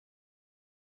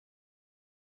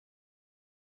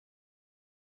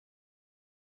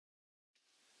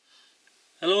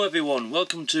Hello everyone,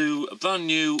 welcome to a brand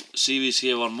new series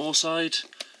here on Moorside,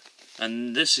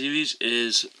 and this series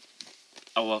is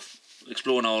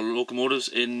exploring our locomotives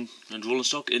and rolling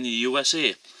stock in the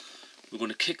USA. We're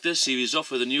going to kick this series off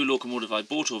with a new locomotive I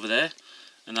bought over there,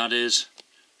 and that is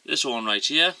this one right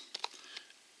here,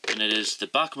 and it is the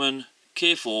Bachmann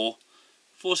K4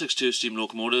 462 steam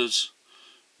locomotives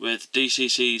with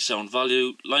DCC Sound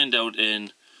value lined out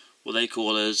in what they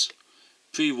call as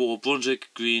pre-war Brunswick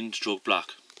green stroke black.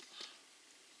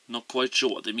 Not quite sure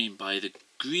what they mean by the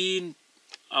green.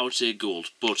 I would say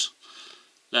gold, but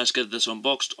let's get this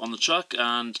unboxed on the track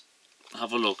and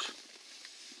have a look.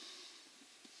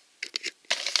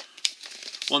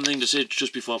 One thing to say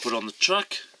just before I put it on the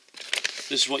track,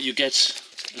 this is what you get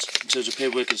in terms of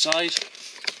paperwork inside.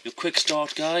 Your quick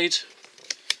start guide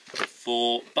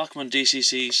for Bachmann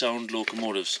DCC Sound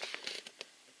locomotives,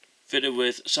 fitted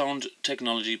with sound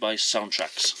technology by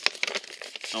Soundtracks.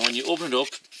 Now when you open it up,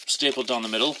 stapled down the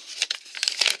middle,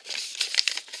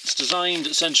 it's designed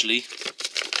essentially,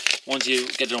 once you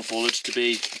get it unfolded, to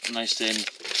be a nice thin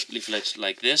leaflet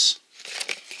like this.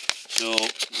 So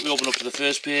we open up to the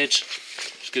first page,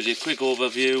 just gives you a quick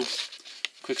overview,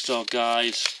 quick start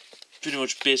guide, pretty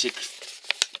much basic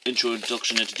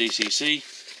introduction into DCC.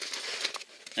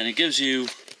 And it gives you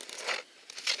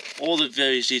all the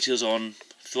various details on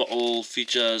throttle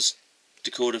features,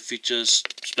 decoder features,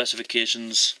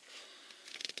 specifications,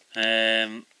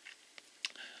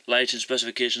 lighting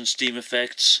specifications, steam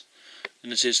effects,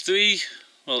 and it says steam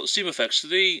effects,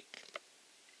 3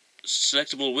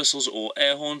 selectable whistles or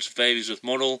air horns, varies with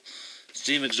model,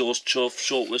 steam exhaust, chuff,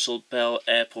 short whistle, bell,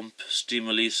 air pump, steam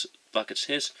release, brackets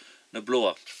hiss, and a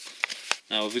blower.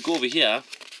 Now if we go over here,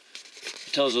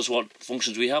 it tells us what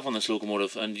functions we have on this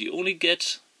locomotive, and you only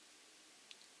get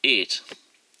 8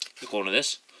 according to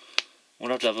this. I'm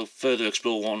going to have a further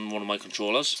explore on one of my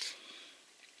controllers.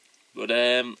 But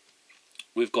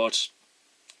we've got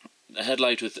a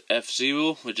headlight with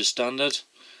F0, which is standard.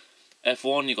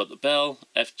 F1, you got the bell.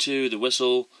 F2, the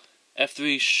whistle.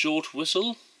 F3, short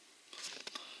whistle.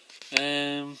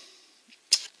 I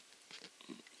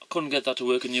couldn't get that to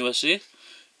work in USA.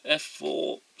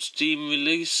 F4, steam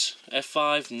release.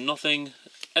 F5, nothing.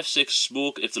 F6,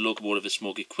 smoke if the locomotive is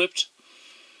smoke equipped.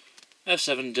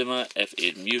 F7, dimmer.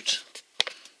 F8, mute.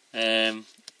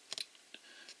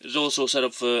 It's also set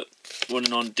up for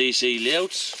running on DC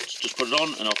layouts. Just put it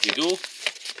on and off you go.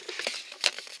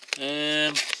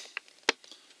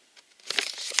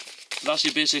 That's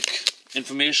your basic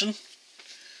information.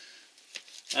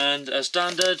 And as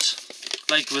standard,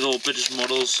 like with all British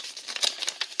models,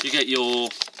 you get your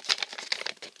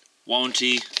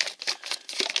warranty,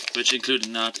 which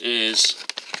including that is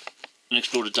an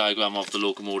exploded diagram of the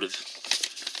locomotive.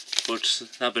 But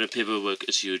that bit of paperwork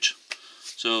is huge.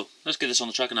 So let's get this on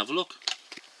the track and have a look.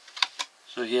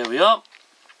 So here we are.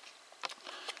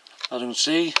 As you can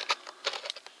see,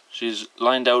 she's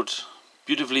lined out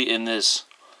beautifully in this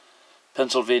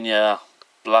Pennsylvania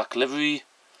black livery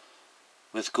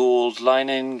with gold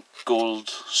lining, gold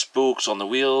spokes on the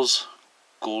wheels,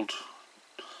 gold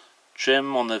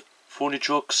trim on the pony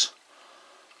trucks.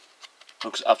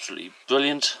 Looks absolutely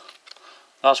brilliant.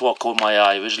 That's what caught my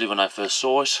eye originally when I first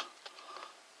saw it.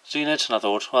 Seen it and I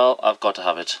thought, well, I've got to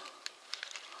have it.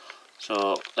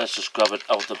 So let's just grab it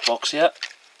out of the box here.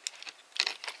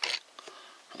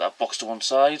 Put that box to one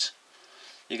side.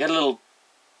 You get a little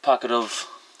packet of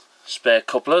spare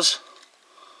couplers,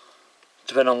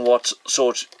 depending on what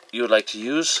sort you would like to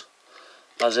use.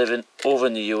 As over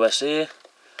in the USA,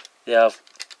 they have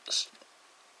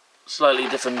slightly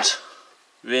different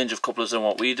range of couplers than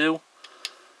what we do.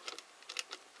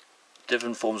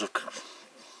 Different forms of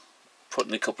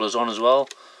putting the couplers on as well.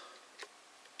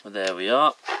 But there we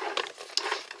are.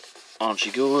 On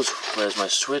she goes. Where's my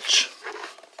switch?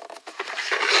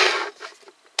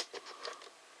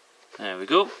 There we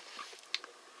go.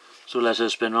 So let her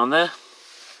spin on there.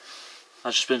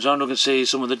 As she spins around, we can see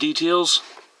some of the details.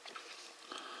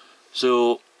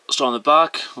 So start on the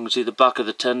back. We can see the back of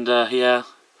the tender here.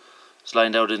 It's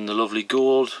lined out in the lovely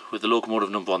gold with the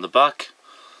locomotive number on the back.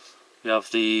 We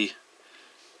have the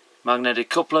magnetic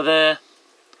coupler there,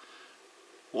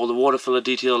 all the water filler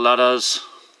detail, ladders,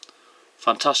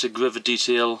 fantastic rivet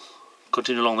detail,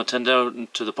 continue along the tender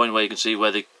to the point where you can see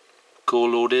where the coal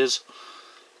load is.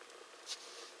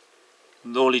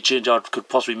 The only change I could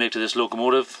possibly make to this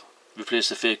locomotive, replace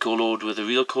the fake coal load with a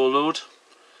real coal load.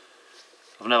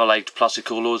 I've never liked plastic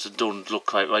coal loads that don't look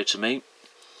quite right to me.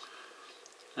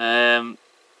 But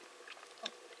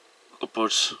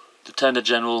the tender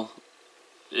general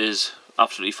is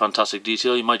absolutely fantastic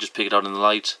detail. You might just pick it out in the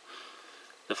light,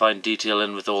 the fine detail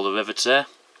in with all the rivets there.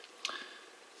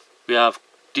 We have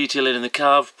detailing in the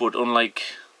cab, but unlike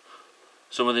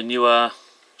some of the newer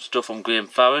stuff from Graham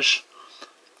Farish,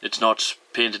 it's not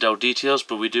painted out details,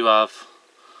 but we do have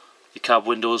the cab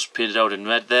windows painted out in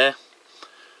red there.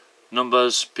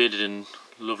 Numbers painted in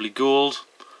lovely gold.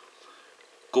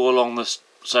 Go along the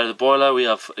side of the boiler, we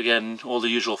have again all the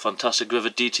usual fantastic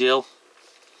rivet detail.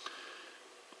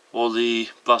 All the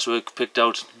brasswork picked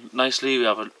out nicely. We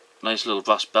have a nice little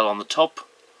brass bell on the top.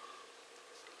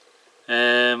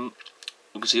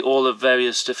 You can see all the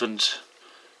various different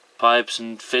pipes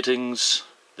and fittings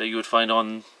that you would find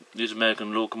on these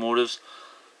American locomotives.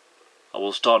 I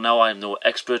will start now. I am no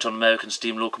expert on American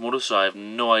steam locomotives, so I have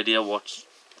no idea what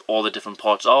all the different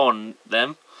parts are on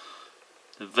them.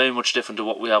 They're very much different to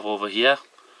what we have over here.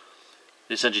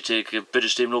 They essentially take a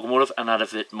British steam locomotive and add a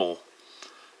bit more.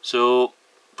 So,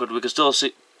 but we can still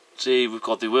see we've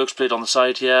got the works plate on the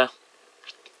side here,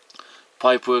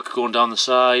 pipe work going down the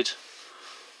side,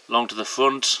 along to the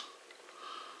front.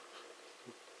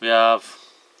 We have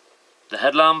the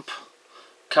headlamp,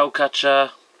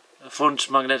 cowcatcher, a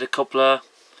front magnetic coupler,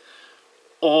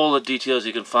 all the details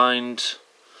you can find.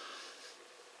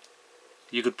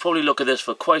 You could probably look at this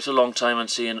for quite a long time and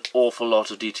see an awful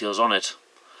lot of details on it.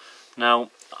 Now,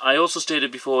 I also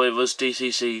stated before it was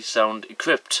DCC Sound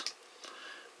equipped.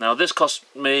 Now this cost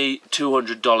me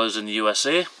 $200 in the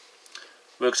USA.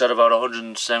 Works out about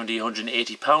 £170,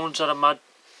 £180 I'd imagine,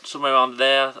 somewhere around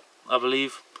there, I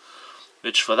believe.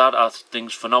 Which for that I think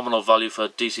is phenomenal value for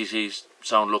DCC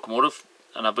Sound locomotive.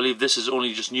 And I believe this is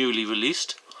only just newly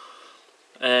released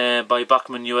by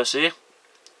Bachmann USA.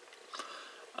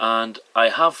 And I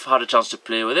have had a chance to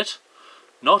play with it.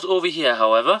 Not over here,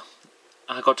 however.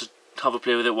 I got to have a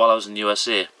play with it while I was in the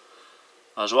USA.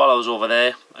 As while I was over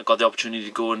there, I got the opportunity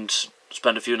to go and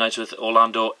spend a few nights with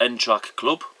Orlando N-Track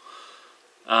Club.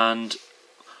 And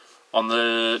on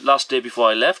the last day before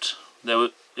I left,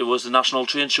 it was the National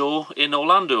Train Show in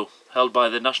Orlando, held by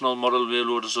the National Model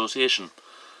Railroad Association.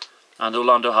 And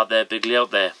Orlando had their big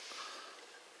layout there.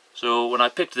 So when I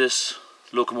picked this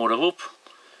locomotive up,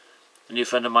 a new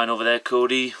friend of mine over there,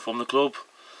 Cody from the club,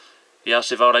 he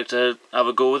asked if I would like to have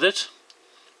a go with it.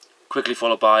 Quickly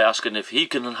followed by asking if he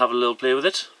can have a little play with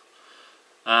it.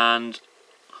 And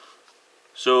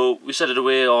so we set it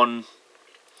away on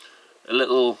a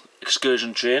little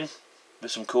excursion train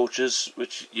with some coaches,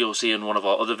 which you'll see in one of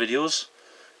our other videos,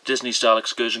 Disney style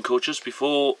excursion coaches,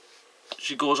 before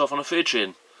she goes off on a freight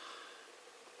train.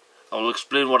 I will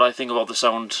explain what I think about the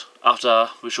sound after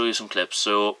we show you some clips.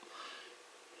 So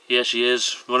here she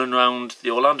is running around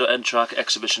the Orlando N-Track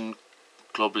Exhibition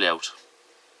Club layout.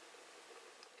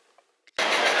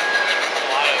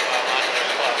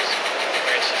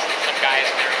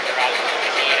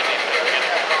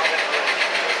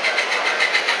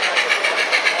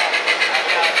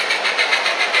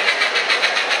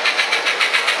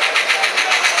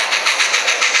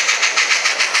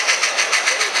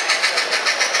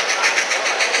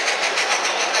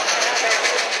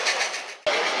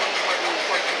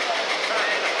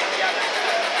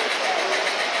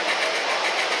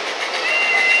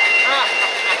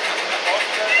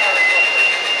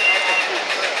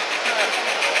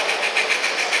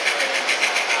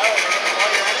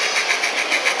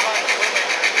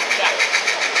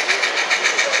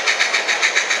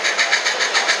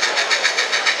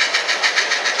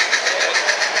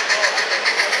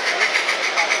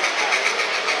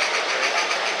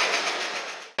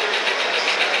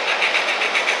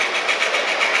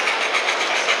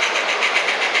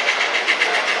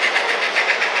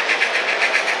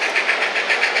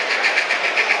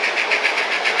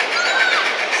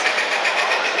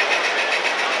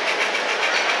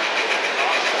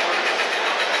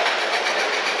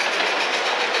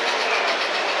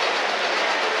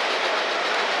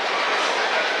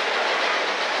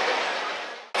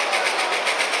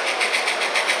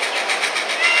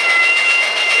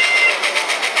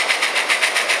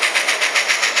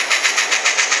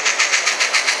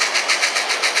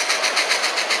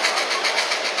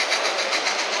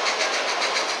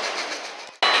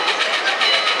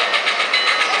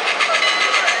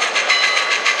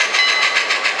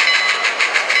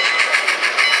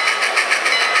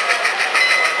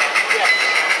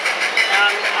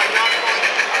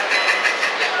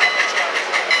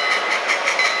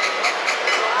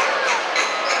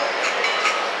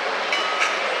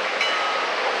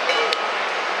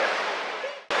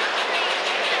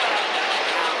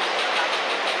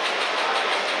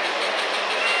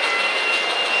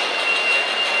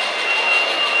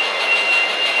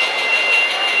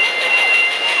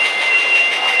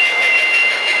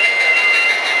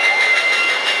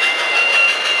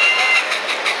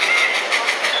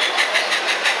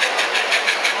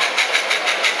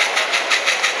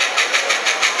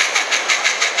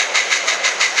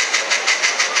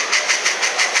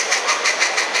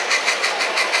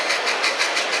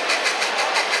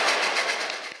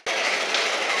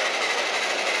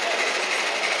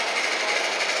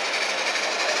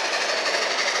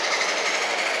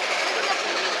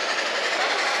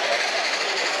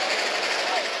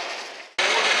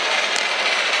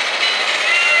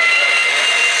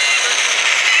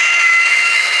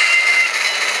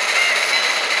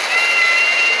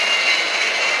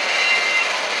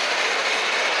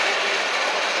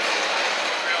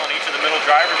 both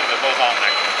drivers or they're both on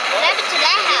there? What happened to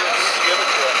that house? Give it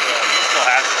to him, yeah. He still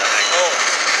has it, I think. Oh.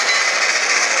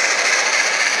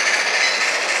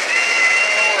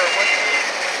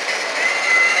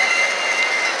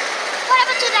 What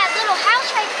happened to that little house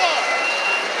right there?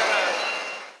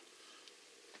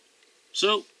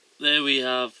 So, there we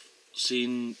have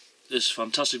seen this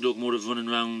fantastic locomotive running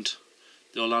around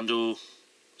the Orlando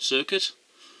circuit.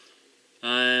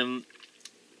 What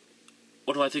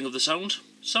do I think of the sound?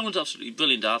 Sounds absolutely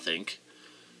brilliant, I think.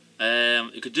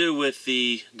 It could do with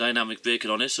the dynamic braking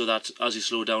on it, so that as you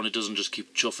slow down it doesn't just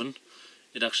keep chuffing.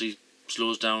 It actually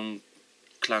slows down,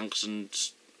 clanks, and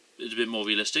it's a bit more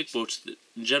realistic, but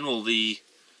in general the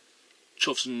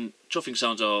chuffing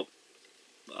sounds are,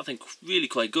 I think, really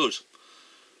quite good.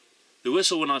 The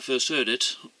whistle, when I first heard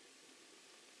it,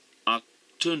 I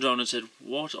turned around and said,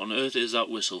 what on earth is that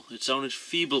whistle? It sounded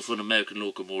feeble for an American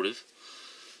locomotive.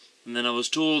 And then I was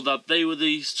told that they were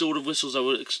the sort of whistles that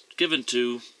were given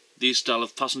to these style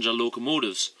of passenger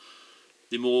locomotives.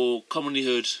 The more commonly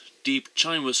heard deep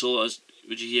chime whistle, as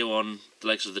which you hear on the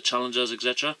likes of the Challengers,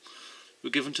 etc., were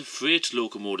given to freight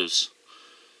locomotives.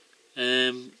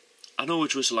 I know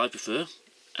which whistle I prefer,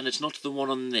 and it's not the one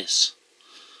on this.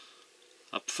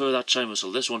 I prefer that chime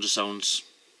whistle. This one just sounds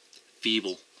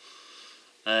feeble.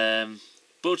 But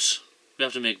we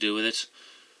have to make do with it.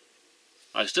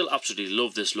 I still absolutely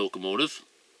love this locomotive.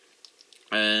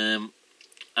 And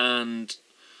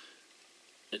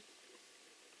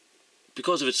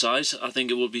because of its size, I think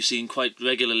it will be seen quite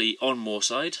regularly on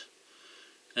Moorside.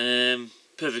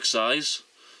 Perfect size.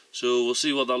 So we'll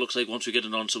see what that looks like once we get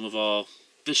it on some of our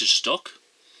vicious stock.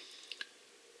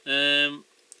 I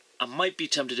might be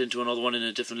tempted into another one in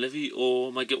a different livery, or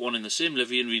I might get one in the same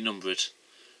livery and renumber it.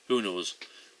 Who knows?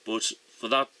 But for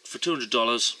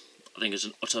 $200, I think it's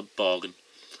an utter bargain.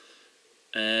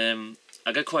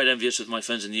 I get quite envious with my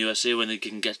friends in the USA when they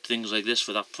can get things like this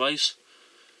for that price.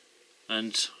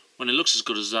 And when it looks as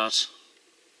good as that,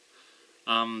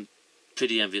 I'm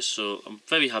pretty envious. So I'm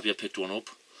very happy I picked one up.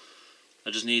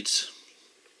 I just need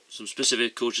some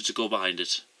specific coaches to go behind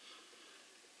it.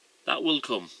 That will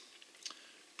come.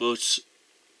 But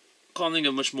can't think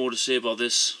of much more to say about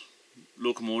this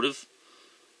locomotive.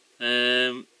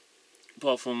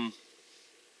 Apart from,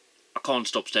 I can't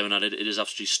stop staring at it. It is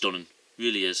absolutely stunning.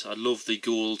 Really is. I love the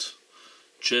gold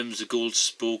trims, the gold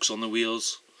spokes on the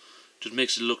wheels. Just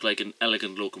makes it look like an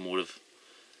elegant locomotive.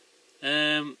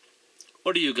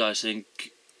 What do you guys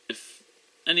think? If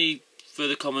any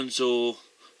further comments or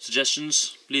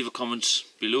suggestions, leave a comment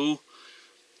below.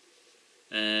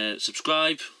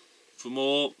 Subscribe for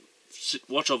more.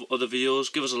 Watch our other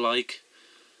videos. Give us a like.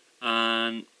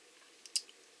 And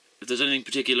if there's anything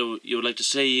particular you would like to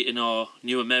see in our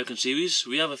new American series,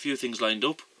 we have a few things lined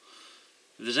up.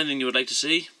 If there's anything you would like to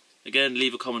see, again,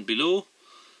 leave a comment below,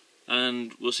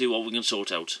 and we'll see what we can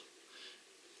sort out.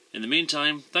 In the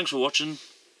meantime, thanks for watching.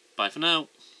 Bye for now.